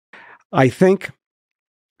I think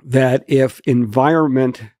that if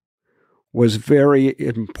environment was very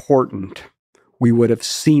important, we would have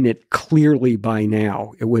seen it clearly by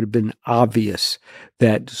now. It would have been obvious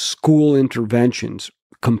that school interventions,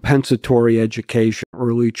 compensatory education,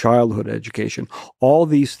 early childhood education, all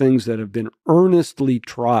these things that have been earnestly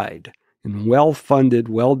tried in well-funded,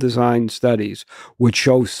 well-designed studies would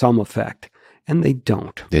show some effect. And they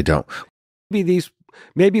don't. They don't.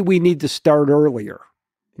 Maybe we need to start earlier.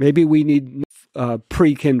 Maybe we need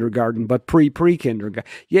pre-kindergarten, but pre-kindergarten.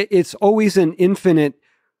 Yeah, it's always an infinite,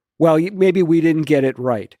 well, maybe we didn't get it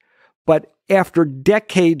right. But after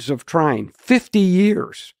decades of trying, 50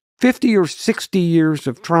 or 60 years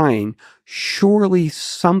of trying, surely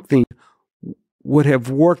something would have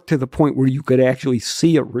worked to the point where you could actually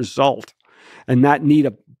see a result and not need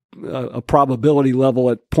a probability level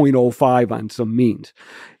at 0.05 on some means.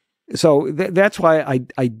 So that's why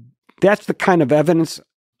that's the kind of evidence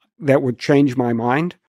that would change my mind.